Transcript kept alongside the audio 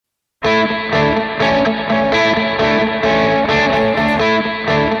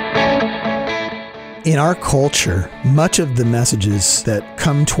In our culture, much of the messages that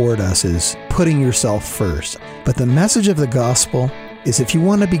come toward us is putting yourself first. But the message of the gospel is if you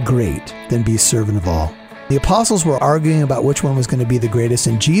want to be great, then be servant of all. The apostles were arguing about which one was going to be the greatest,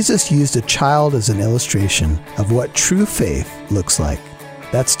 and Jesus used a child as an illustration of what true faith looks like.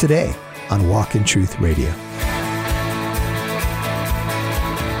 That's today on Walk in Truth Radio.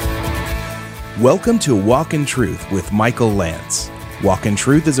 Welcome to Walk in Truth with Michael Lance. Walk in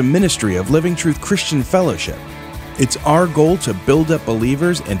Truth is a ministry of Living Truth Christian Fellowship. It's our goal to build up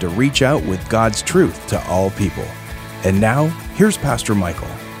believers and to reach out with God's truth to all people. And now, here's Pastor Michael.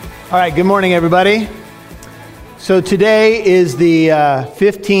 All right, good morning, everybody. So today is the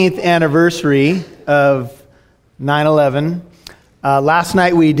 15th anniversary of 9/11. Last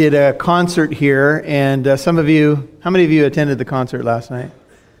night we did a concert here, and how many of you attended the concert last night?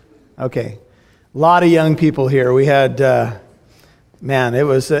 Okay, a lot of young people here. We had, it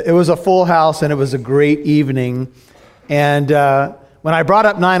was a full house, and it was a great evening. And when I brought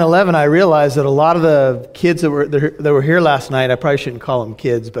up 9/11, I realized that a lot of the kids that were here last night, I probably shouldn't call them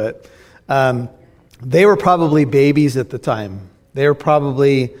kids, but they were probably babies at the time.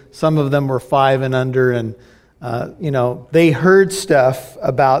 Some of them were 5 and under, and they heard stuff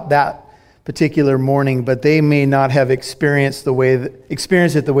about that particular morning, but they may not have experienced it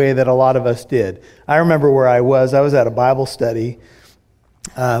the way that a lot of us did. I remember where I was. I was at a Bible study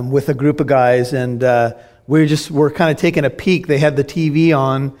with a group of guys, and we were kind of taking a peek. They had the TV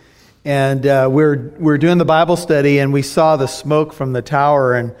on, and we're doing the Bible study, and we saw the smoke from the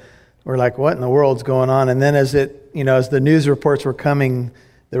tower, and we're like, "What in the world's going on?" And then as the news reports were coming,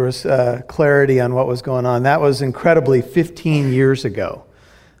 there was clarity on what was going on. That was incredibly 15 years ago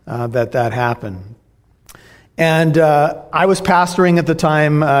that happened. And I was pastoring at the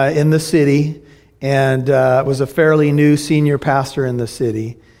time in the city, and was a fairly new senior pastor in the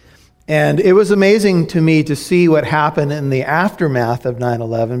city. And it was amazing to me to see what happened in the aftermath of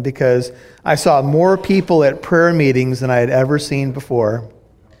 9/11, because I saw more people at prayer meetings than I had ever seen before.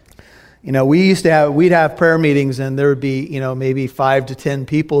 We'd have prayer meetings, and there would be, maybe 5 to 10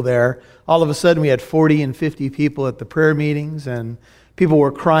 people there. All of a sudden, we had 40 and 50 people at the prayer meetings, and people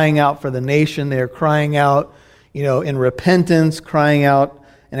were crying out for the nation. They were crying out, in repentance, crying out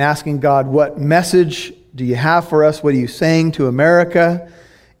and asking God, "What message do you have for us? What are you saying to America?"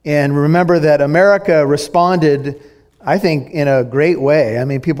 And remember that America responded, I think, in a great way. I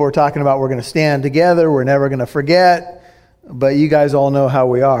mean, people were talking about, we're going to stand together, we're never going to forget, but you guys all know how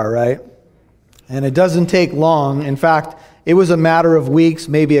we are, right? And it doesn't take long. In fact, it was a matter of weeks,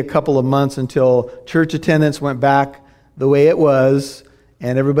 maybe a couple of months, until church attendance went back the way it was,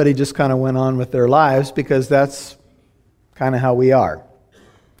 and everybody just kind of went on with their lives, because that's kind of how we are.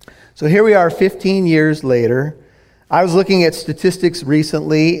 So here we are 15 years later. I was looking at statistics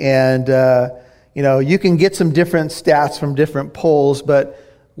recently, and you can get some different stats from different polls, but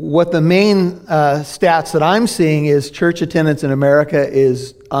what the main stats that I'm seeing is church attendance in America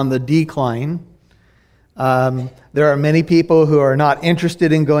is on the decline. There are many people who are not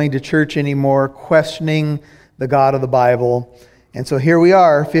interested in going to church anymore, questioning the God of the Bible. And so here we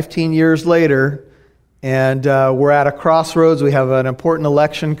are 15 years later, and we're at a crossroads. We have an important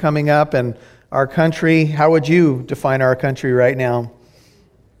election coming up, and our country, how would you define our country right now?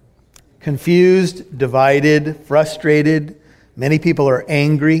 Confused, divided, frustrated. Many people are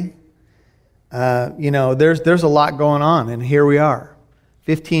angry. There's a lot going on, and here we are,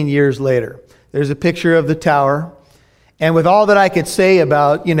 15 years later. There's a picture of the tower, and with all that I could say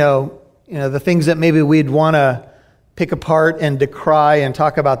about, the things that maybe we'd want to pick apart and decry and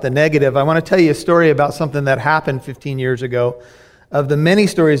talk about the negative, I want to tell you a story about something that happened 15 years ago. Of the many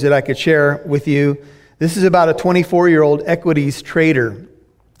stories that I could share with you, this is about a 24-year-old equities trader.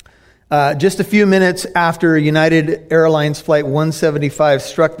 Just a few minutes after United Airlines Flight 175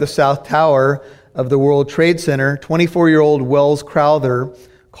 struck the South Tower of the World Trade Center, 24-year-old Wells Crowther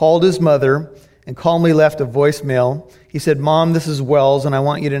called his mother and calmly left a voicemail. He said, "Mom, this is Wells, and I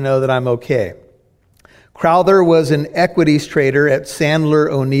want you to know that I'm okay." Crowther was an equities trader at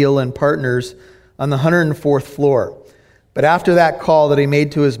Sandler, O'Neill and Partners on the 104th floor. But after that call that he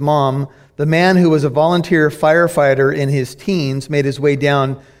made to his mom, the man, who was a volunteer firefighter in his teens, made his way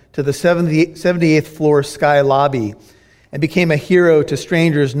down to the 78th floor sky lobby and became a hero to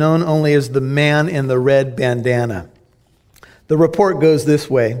strangers, known only as the man in the red bandana. The report goes this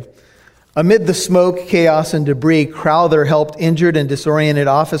way. Amid the smoke, chaos, and debris, Crowther helped injured and disoriented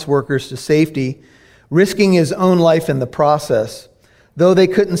office workers to safety, risking his own life in the process. Though they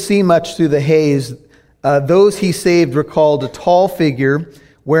couldn't see much through the haze, those he saved recalled a tall figure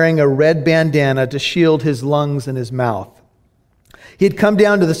wearing a red bandana to shield his lungs and his mouth. He had come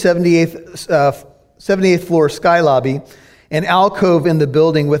down to the 78th 78th floor sky lobby, an alcove in the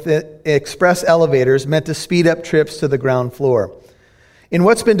building with express elevators meant to speed up trips to the ground floor. In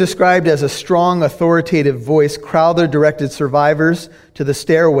what's been described as a strong, authoritative voice, Crowther directed survivors to the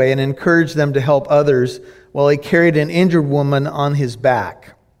stairway and encouraged them to help others while he carried an injured woman on his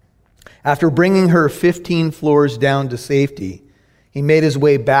back. After bringing her 15 floors down to safety, he made his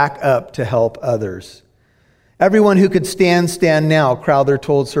way back up to help others. Everyone who could stand now, Crowther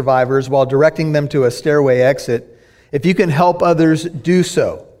told survivors while directing them to a stairway exit. If you can help others, do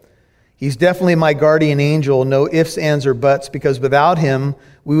so. He's definitely my guardian angel, no ifs, ands, or buts, because without him,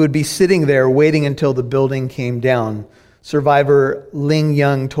 we would be sitting there waiting until the building came down, survivor Ling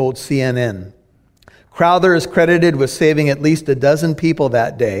Young told CNN. Crowther is credited with saving at least a dozen people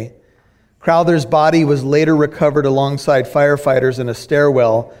that day. Crowther's body was later recovered alongside firefighters in a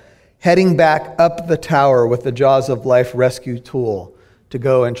stairwell, heading back up the tower with the Jaws of Life rescue tool to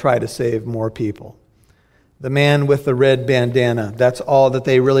go and try to save more people. The man with the red bandana, that's all that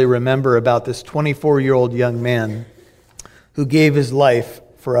they really remember about this 24-year-old young man who gave his life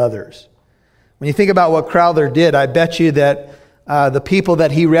for others. When you think about what Crowther did, I bet you that the people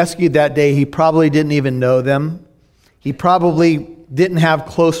that he rescued that day, he probably didn't even know them. He probably didn't have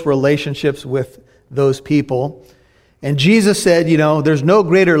close relationships with those people. And Jesus said, there's no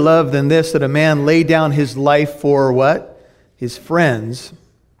greater love than this, that a man lay down his life for what? His friends.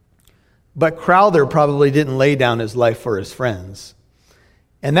 But Crowther probably didn't lay down his life for his friends.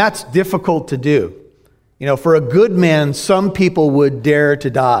 And that's difficult to do. For a good man, some people would dare to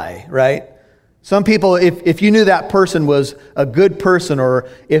die, right? Some people, if you knew that person was a good person, or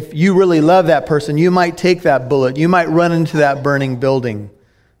if you really love that person, you might take that bullet. You might run into that burning building.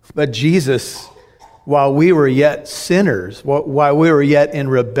 But Jesus, while we were yet sinners, while we were yet in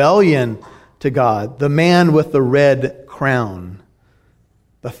rebellion to God, the man with the red crown,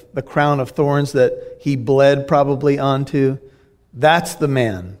 the crown of thorns that he bled probably onto, that's the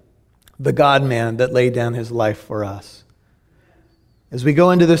man, the God-man that laid down his life for us. As we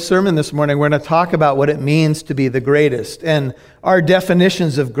go into this sermon this morning, we're going to talk about what it means to be the greatest. And our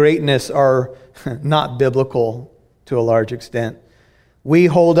definitions of greatness are not biblical to a large extent. We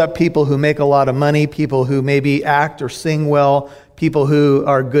hold up people who make a lot of money, people who maybe act or sing well, people who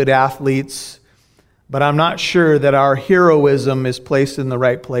are good athletes. But I'm not sure that our heroism is placed in the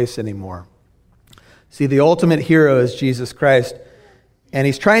right place anymore. See, the ultimate hero is Jesus Christ. And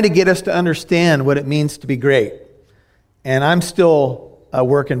he's trying to get us to understand what it means to be great. And I'm still a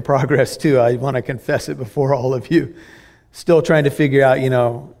work in progress too. I want to confess it before all of you. Still trying to figure out,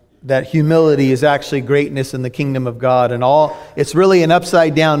 that humility is actually greatness in the kingdom of God. And it's really an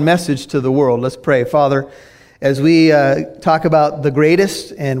upside down message to the world. Let's pray. Father, as we talk about the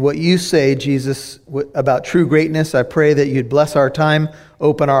greatest and what you say, Jesus, about true greatness, I pray that you'd bless our time,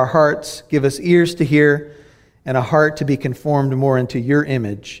 open our hearts, give us ears to hear, and a heart to be conformed more into your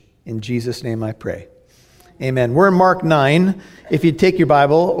image. In Jesus' name I pray. Amen. We're in Mark 9. If you take your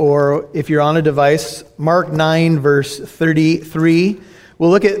Bible, or if you're on a device, Mark 9, verse 33.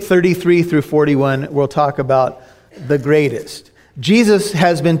 We'll look at 33 through 41. We'll talk about the greatest. Jesus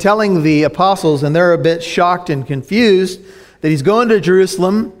has been telling the apostles, and they're a bit shocked and confused, that he's going to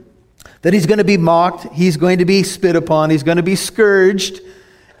Jerusalem, that he's going to be mocked, he's going to be spit upon, he's going to be scourged,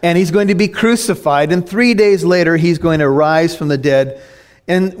 and he's going to be crucified. And 3 days later, he's going to rise from the dead.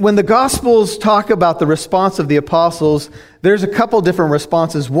 And when the Gospels talk about the response of the apostles, there's a couple different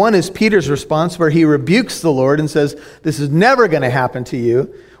responses. One is Peter's response, where he rebukes the Lord and says, this is never going to happen to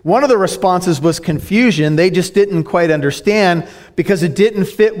you. One of the responses was confusion. They just didn't quite understand because it didn't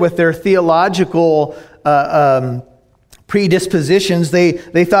fit with their theological predispositions.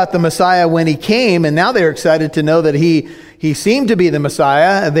 They thought the Messiah when he came, and now they're excited to know that he seemed to be the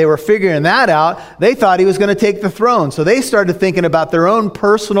Messiah, and they were figuring that out. They thought he was going to take the throne. So they started thinking about their own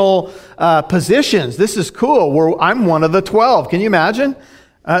personal positions. This is cool. I'm one of the 12. Can you imagine?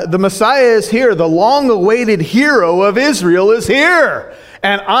 The Messiah is here. The long-awaited hero of Israel is here.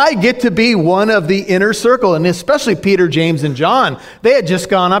 And I get to be one of the inner circle, and especially Peter, James, and John. They had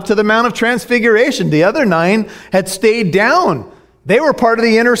just gone up to the Mount of Transfiguration. The other 9 had stayed down. They were part of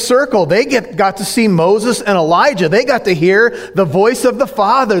the inner circle. They got to see Moses and Elijah. They got to hear the voice of the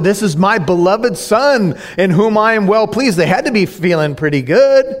Father. This is my beloved Son in whom I am well pleased. They had to be feeling pretty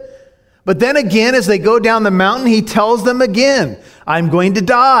good. But then again, as they go down the mountain, he tells them again, I'm going to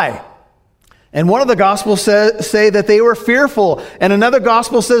die. And one of the Gospels say that they were fearful, and another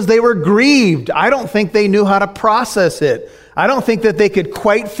Gospel says they were grieved. I don't think they knew how to process it. I don't think that they could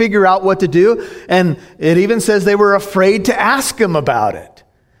quite figure out what to do. And it even says they were afraid to ask him about it.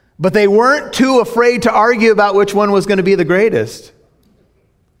 But they weren't too afraid to argue about which one was going to be the greatest.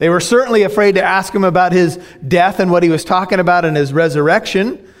 They were certainly afraid to ask him about his death and what he was talking about in his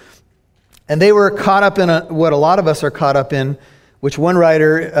resurrection. And they were caught up in what a lot of us are caught up in, which one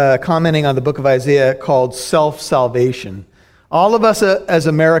writer, commenting on the book of Isaiah, called self-salvation. All of us as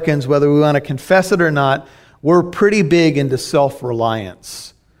Americans, whether we want to confess it or not, we're pretty big into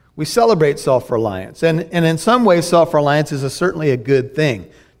self-reliance. We celebrate self-reliance. And in some ways, self-reliance is certainly a good thing.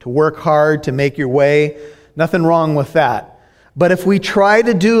 To work hard, to make your way, nothing wrong with that. But if we try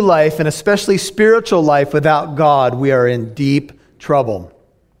to do life, and especially spiritual life, without God, we are in deep trouble.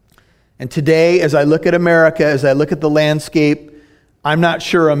 And today, as I look at America, as I look at the landscape, I'm not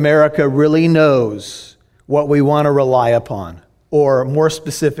sure America really knows what we want to rely upon, or more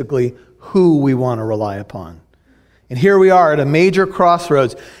specifically, who we want to rely upon. And here we are at a major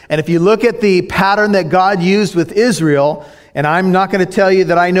crossroads. And if you look at the pattern that God used with Israel, and I'm not going to tell you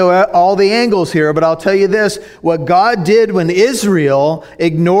that I know all the angles here, but I'll tell you this. What God did when Israel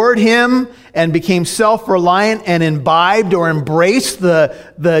ignored him and became self-reliant and imbibed or embraced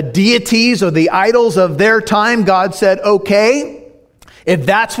the deities or the idols of their time, God said, okay, if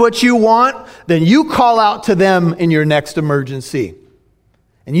that's what you want, then you call out to them in your next emergency.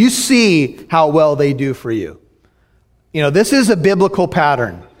 And you see how well they do for you. You know, this is a biblical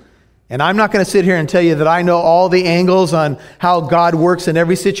pattern. And I'm not going to sit here and tell you that I know all the angles on how God works in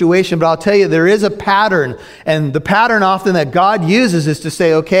every situation, but I'll tell you there is a pattern. And the pattern often that God uses is to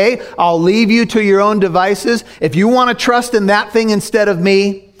say, okay, I'll leave you to your own devices. If you want to trust in that thing instead of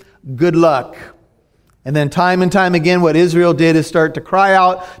me, good luck. And then time and time again, what Israel did is start to cry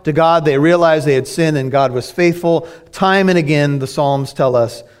out to God. They realized they had sinned and God was faithful. Time and again, the Psalms tell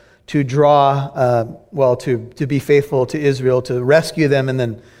us to to be faithful to Israel, to rescue them and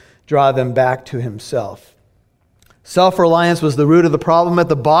then draw them back to himself. Self-reliance was the root of the problem at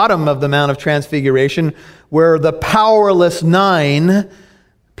the bottom of the Mount of Transfiguration, where the powerless 9,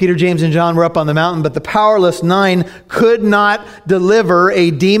 Peter, James, and John were up on the mountain, but the powerless 9 could not deliver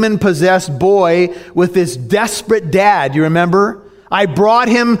a demon-possessed boy with this desperate dad. You remember? I brought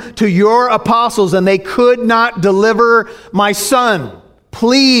him to your apostles, and they could not deliver my son.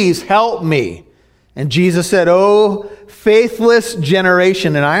 Please help me. And Jesus said, oh, faithless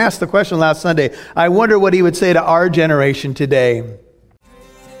generation. And I asked the question last Sunday, I wonder what he would say to our generation today.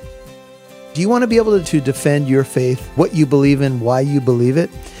 Do you want to be able to defend your faith, what you believe in, why you believe it?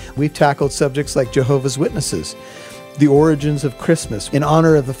 We've tackled subjects like Jehovah's Witnesses, the origins of Christmas. In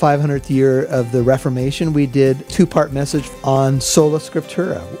honor of the 500th year of the Reformation, we did a 2-part message on Sola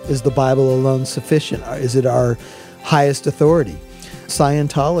Scriptura. Is the Bible alone sufficient? Is it our highest authority?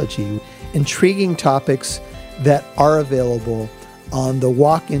 Scientology, intriguing topics that are available on the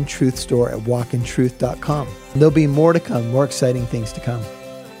Walk in Truth store at walkintruth.com. There'll be more to come, more exciting things to come.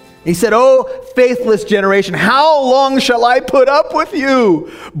 He said, oh, faithless generation, how long shall I put up with you?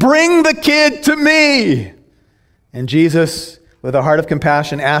 Bring the kid to me. And Jesus, with a heart of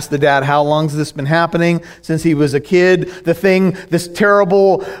compassion, asked the dad, how long has this been happening? Since he was a kid, this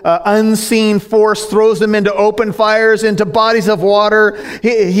terrible unseen force throws him into open fires, into bodies of water.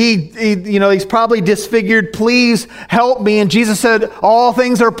 He's probably disfigured. Please help me. And Jesus said, all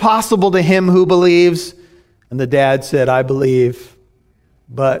things are possible to him who believes. And the dad said, I believe,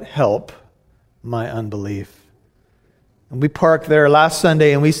 but help my unbelief. And we parked there last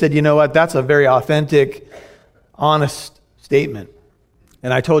Sunday and we said, you know what? That's a very authentic, honest statement.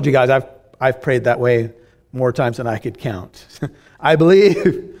 And I told you guys, I've prayed that way more times than I could count. I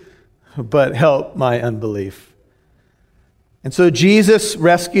believe, but help my unbelief. And so Jesus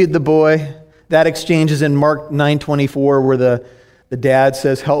rescued the boy. That exchange is in Mark 9:24, where the dad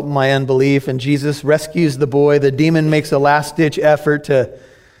says, help my unbelief. And Jesus rescues the boy. The demon makes a last-ditch effort to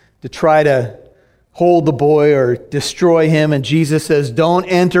try to hold the boy or destroy him. And Jesus says, don't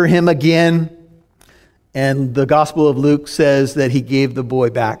enter him again. And the Gospel of Luke says that he gave the boy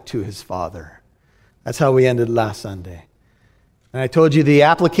back to his father. That's how we ended last Sunday. And I told you the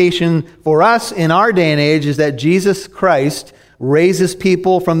application for us in our day and age is that Jesus Christ raises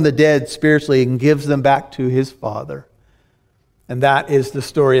people from the dead spiritually and gives them back to his Father. And that is the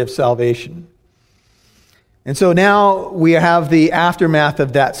story of salvation. And so now we have the aftermath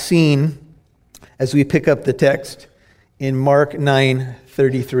of that scene as we pick up the text in Mark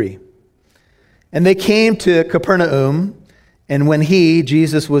 9:33. And they came to Capernaum, and when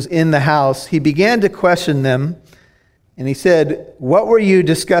Jesus was in the house, he began to question them, and he said, what were you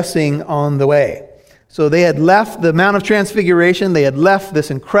discussing on the way? So they had left the Mount of Transfiguration, they had left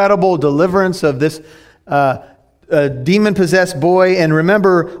this incredible deliverance of this demon-possessed boy, and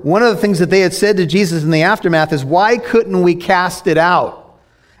remember, one of the things that they had said to Jesus in the aftermath is, why couldn't we cast it out?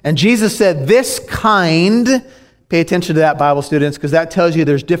 And Jesus said, this kind Pay attention to that, Bible students, because that tells you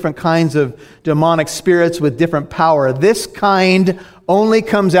there's different kinds of demonic spirits with different power. This kind only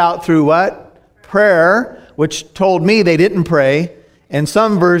comes out through what? Prayer, which told me they didn't pray. And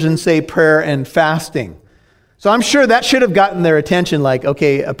some versions say prayer and fasting. So I'm sure that should have gotten their attention, like,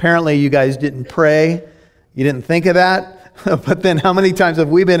 okay, apparently you guys didn't pray. You didn't think of that. But then how many times have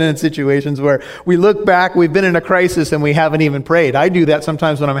we been in situations where we look back, we've been in a crisis, and we haven't even prayed? I do that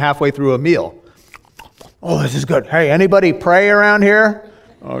sometimes when I'm halfway through a meal. Oh, this is good. Hey, anybody pray around here?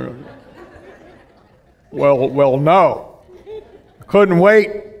 Well, no. I couldn't wait.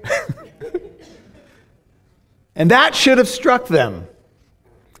 And that should have struck them.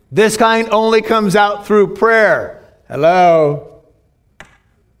 This kind only comes out through prayer. Hello.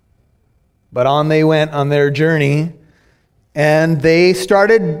 But on they went on their journey, and they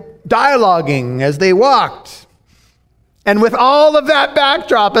started dialoguing as they walked. And with all of that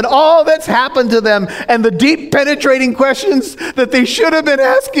backdrop and all that's happened to them and the deep penetrating questions that they should have been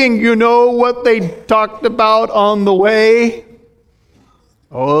asking, you know what they talked about on the way?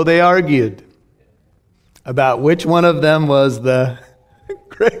 Oh, they argued about which one of them was the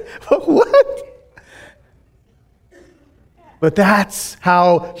great. What? But that's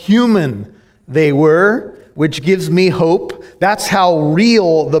how human they were, which gives me hope. That's how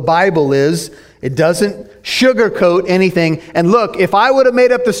real the Bible is. It doesn't sugarcoat anything. And look, if I would have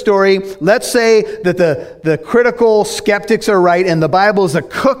made up the story, let's say that the critical skeptics are right and the Bible is a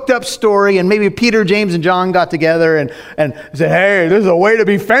cooked up story, and maybe Peter, James, and John got together and said, hey, this is a way to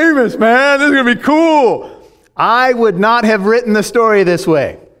be famous, man. This is going to be cool. I would not have written the story this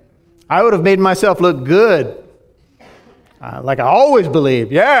way. I would have made myself look good. Like I always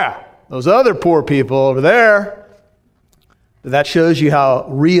believe. Yeah, those other poor people over there. That shows you how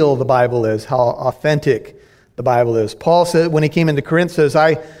real the Bible is, how authentic the Bible is. Paul said when he came into Corinth, says,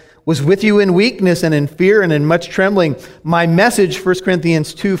 I was with you in weakness and in fear and in much trembling. My message, 1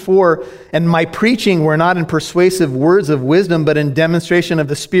 Corinthians 2:4, and my preaching were not in persuasive words of wisdom, but in demonstration of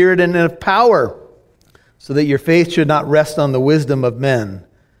the Spirit and of power, so that your faith should not rest on the wisdom of men,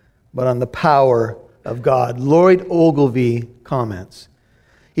 but on the power of God. Lloyd Ogilvie comments.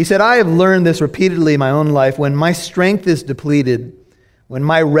 He said, I have learned this repeatedly in my own life. When my strength is depleted, when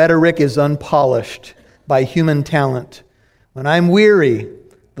my rhetoric is unpolished by human talent, when I'm weary,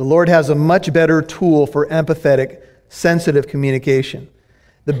 the Lord has a much better tool for empathetic, sensitive communication.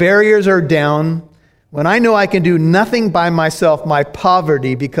 The barriers are down. When I know I can do nothing by myself, my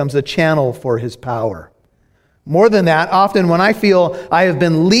poverty becomes a channel for His power. More than that, often when I feel I have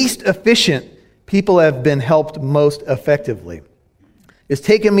been least efficient, people have been helped most effectively. It's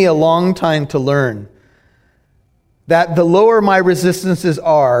taken me a long time to learn that the lower my resistances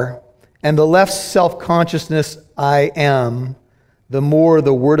are and the less self-consciousness I am, the more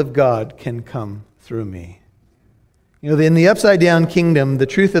the Word of God can come through me. You know, in the upside-down kingdom, the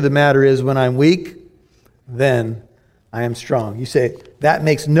truth of the matter is when I'm weak, then I am strong. You say, that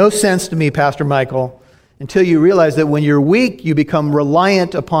makes no sense to me, Pastor Michael, until you realize that when you're weak, you become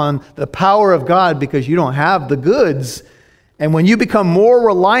reliant upon the power of God because you don't have the goods. And when you become more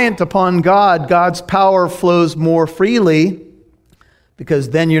reliant upon God, God's power flows more freely because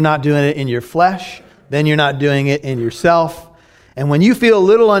then you're not doing it in your flesh. Then you're not doing it in yourself. And when you feel a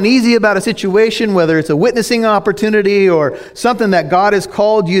little uneasy about a situation, whether it's a witnessing opportunity or something that God has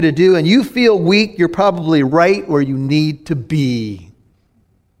called you to do, and you feel weak, you're probably right where you need to be.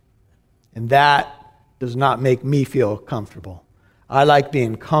 And that does not make me feel comfortable. I like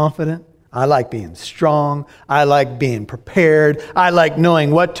being confident. I like being strong. I like being prepared. I like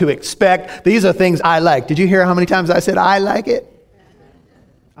knowing what to expect. These are things I like. Did you hear how many times I said, I like it?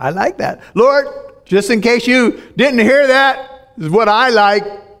 I like that. Lord, just in case you didn't hear that, this is what I like.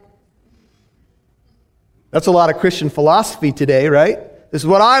 That's a lot of Christian philosophy today, right? This is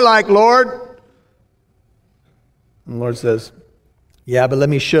what I like, Lord. And the Lord says, yeah, but let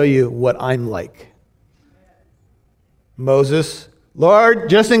me show you what I'm like. Moses, Lord,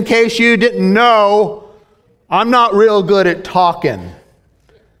 just in case you didn't know, I'm not real good at talking.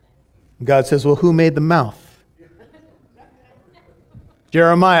 God says, well, who made the mouth?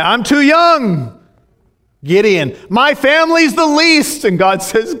 Jeremiah, I'm too young. Gideon, my family's the least. And God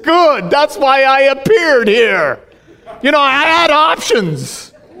says, good, that's why I appeared here. You know, I had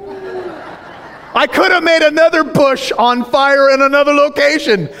options. I could have made another bush on fire in another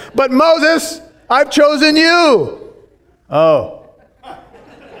location. But Moses, I've chosen you. Oh.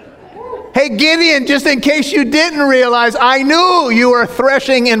 Hey, Gideon, just in case you didn't realize, I knew you were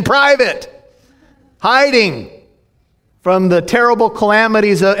threshing in private, hiding from the terrible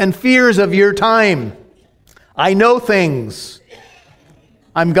calamities and fears of your time. I know things.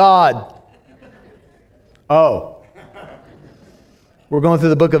 I'm God. Oh. We're going through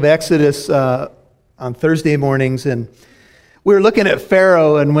the book of Exodus on Thursday mornings, and we were looking at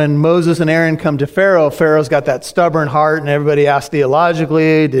Pharaoh, and when Moses and Aaron come to Pharaoh, Pharaoh's got that stubborn heart, and everybody asks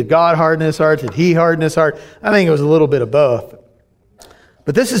theologically, did God harden his heart? Did he harden his heart? I think it was a little bit of both.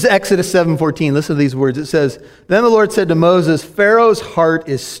 But this is Exodus 7:14. Listen to these words. It says, "Then the Lord said to Moses, Pharaoh's heart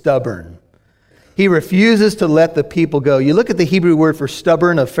is stubborn. He refuses to let the people go." You look at the Hebrew word for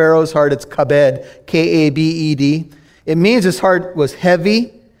stubborn of Pharaoh's heart, it's kabed, K-A-B-E-D. It means his heart was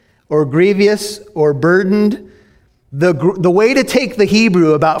heavy or grievous or burdened. The way to take the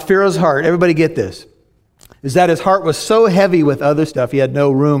Hebrew about Pharaoh's heart, everybody get this, is that his heart was so heavy with other stuff, he had no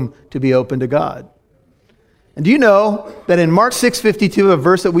room to be open to God. And do you know that in Mark 6:52, a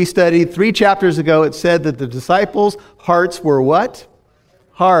verse that we studied 3 chapters ago, it said that the disciples' hearts were what?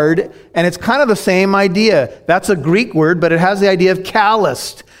 Hard. And it's kind of the same idea. That's a Greek word, but it has the idea of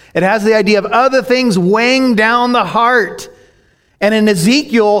calloused. It has the idea of other things weighing down the heart. And in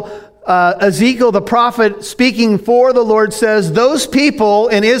Ezekiel the prophet speaking for the Lord says, those people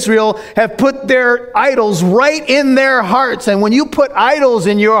in Israel have put their idols right in their hearts. And when you put idols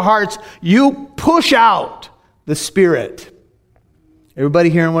in your hearts, you push out the Spirit. Everybody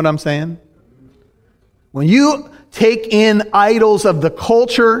hearing what I'm saying? When you take in idols of the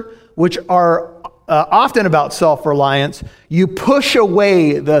culture, which are often about self-reliance, you push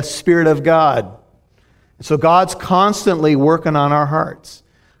away the Spirit of God. So God's constantly working on our hearts,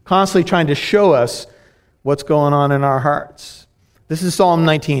 constantly trying to show us what's going on in our hearts. This is Psalm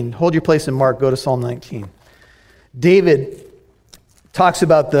 19. Hold your place in Mark. Go to Psalm 19. David talks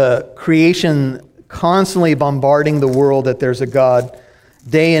about the creation constantly bombarding the world that there's a God.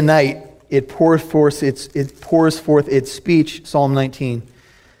 Day and night, it pours forth its speech, Psalm 19.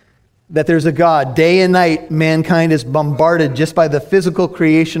 That there's a God. Day and night, mankind is bombarded just by the physical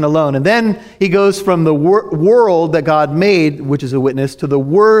creation alone. And then he goes from the world that God made, which is a witness, to the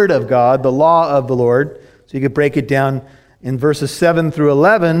Word of God, the law of the Lord. So you could break it down in verses 7 through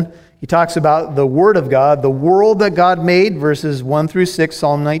 11. He talks about the Word of God, the world that God made, verses 1 through 6,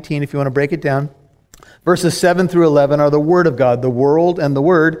 Psalm 19, if you want to break it down. Verses 7 through 11 are the Word of God, the world and the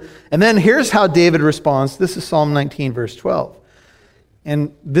Word. And then here's how David responds. This is Psalm 19, verse 12.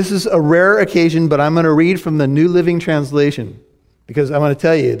 And this is a rare occasion, but I'm going to read from the New Living Translation because I'm going to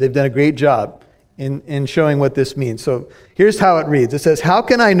tell you, they've done a great job in showing what this means. So here's how it reads. It says, how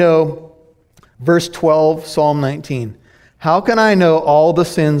can I know, verse 12, Psalm 19, how can I know all the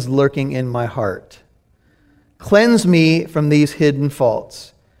sins lurking in my heart? Cleanse me from these hidden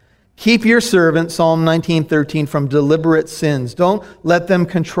faults. Keep your servant, Psalm 19:13, from deliberate sins. Don't let them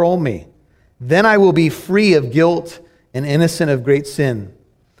control me. Then I will be free of guilt and innocent of great sin.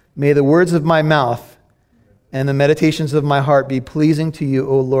 May the words of my mouth and the meditations of my heart be pleasing to you,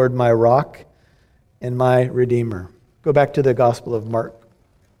 O Lord, my rock and my redeemer. Go back to the Gospel of Mark.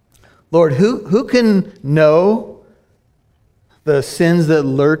 Lord, who can know the sins that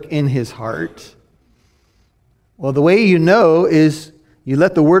lurk in his heart? Well, the way you know is you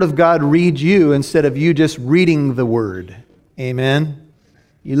let the Word of God read you instead of you just reading the Word. Amen?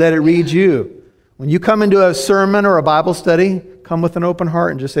 You let it read you. When you come into a sermon or a Bible study, come with an open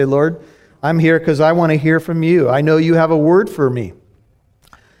heart and just say, Lord, I'm here because I want to hear from you. I know you have a word for me.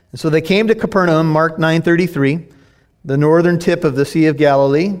 And so they came to Capernaum, Mark 9:33, the northern tip of the Sea of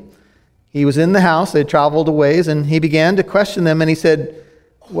Galilee. He was in the house. They traveled a ways, and he began to question them, and he said,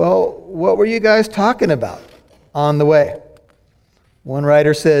 well, what were you guys talking about on the way? One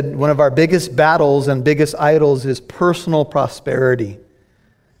writer said, one of our biggest battles and biggest idols is personal prosperity.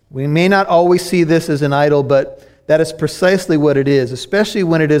 We may not always see this as an idol, but that is precisely what it is, especially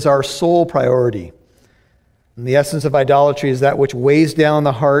when it is our sole priority. And the essence of idolatry is that which weighs down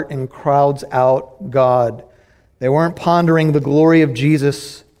the heart and crowds out God. They weren't pondering the glory of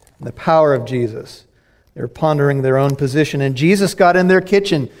Jesus and the power of Jesus. They were pondering their own position. And Jesus got in their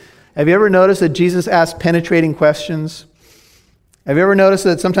kitchen. Have you ever noticed that Jesus asked penetrating questions? Have you ever noticed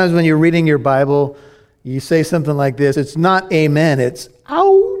that sometimes when you're reading your Bible, you say something like this? It's not amen, it's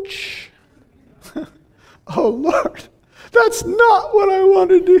ouch. Oh, Lord, that's not what I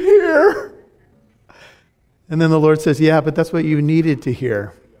wanted to hear. And then the Lord says, yeah, but that's what you needed to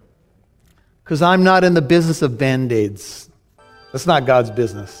hear. Because I'm not in the business of Band-Aids. That's not God's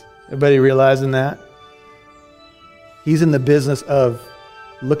business. Everybody realizing that? He's in the business of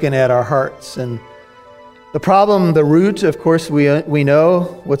looking at our hearts. And the problem, the root, of course, we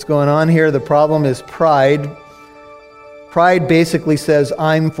know what's going on here. The problem is pride. Pride basically says,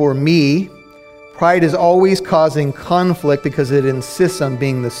 I'm for me. Pride is always causing conflict because it insists on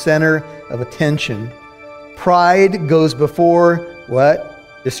being the center of attention. Pride goes before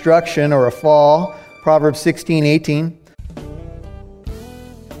what? Destruction or a fall. Proverbs 16:18.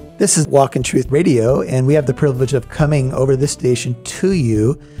 This is Walk in Truth Radio, and we have the privilege of coming over this station to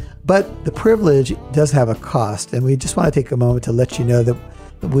you, but the privilege does have a cost, and we just want to take a moment to let you know that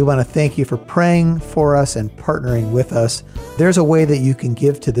we want to thank you for praying for us and partnering with us. There's a way that you can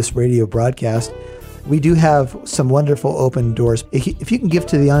give to this radio broadcast. We do have some wonderful open doors. If you can give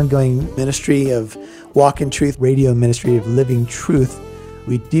to the ongoing ministry of Walk in Truth Radio Ministry of Living Truth,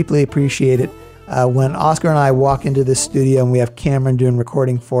 we deeply appreciate it. When Oscar and I walk into this studio and we have Cameron doing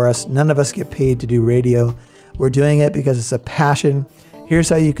recording for us, none of us get paid to do radio. We're doing it because it's a passion. Here's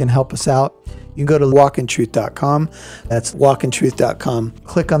how you can help us out. You can go to walkintruth.com. That's walkintruth.com.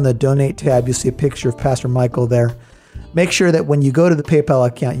 Click on the donate tab. You'll see a picture of Pastor Michael there. Make sure that when you go to the PayPal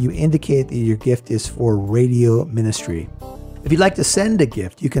account, you indicate that your gift is for radio ministry. If you'd like to send a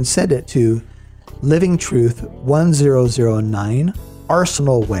gift, you can send it to Living Truth 1009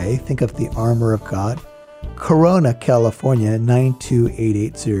 Arsenal Way, think of the armor of God, Corona, California,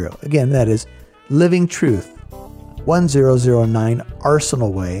 92880. Again, that is Living Truth, 1009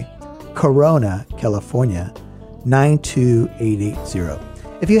 Arsenal Way, Corona, California, 92880.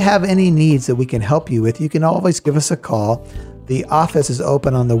 If you have any needs that we can help you with, you can always give us a call. The office is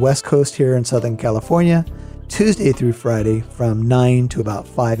open on the West Coast here in Southern California, Tuesday through Friday from 9 to about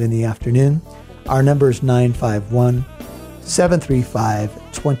 5 in the afternoon. Our number is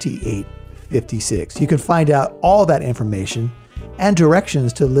 951-735-2856. You can find out all that information and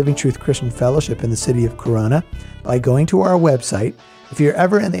directions to Living Truth Christian Fellowship in the city of Corona by going to our website. If you're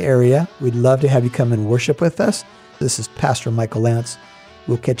ever in the area, we'd love to have you come and worship with us. This is Pastor Michael Lance.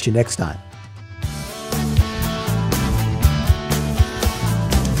 We'll catch you next time.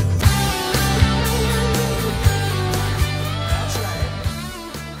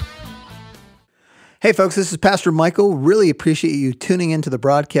 Hey folks, this is Pastor Michael. Really appreciate you tuning into the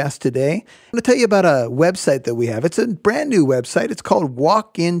broadcast today. I'm going to tell you about a website that we have. It's a brand new website. It's called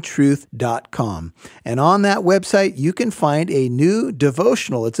walkintruth.com. And on that website, you can find a new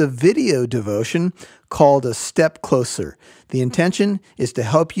devotional. It's a video devotion called A Step Closer. The intention is to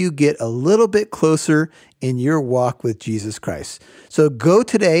help you get a little bit closer in your walk with Jesus Christ. So go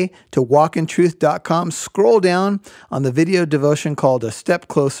today to walkintruth.com, scroll down on the video devotion called A Step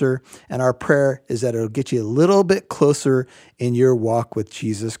Closer, and our prayer is that it'll get you a little bit closer in your walk with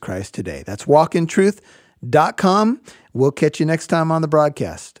Jesus Christ today. That's walkintruth.com. We'll catch you next time on the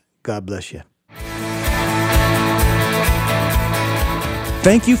broadcast. God bless you.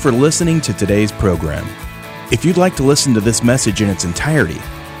 Thank you for listening to today's program. If you'd like to listen to this message in its entirety,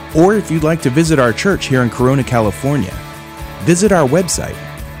 or if you'd like to visit our church here in Corona, California, visit our website,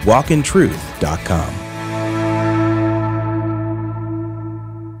 walkintruth.com.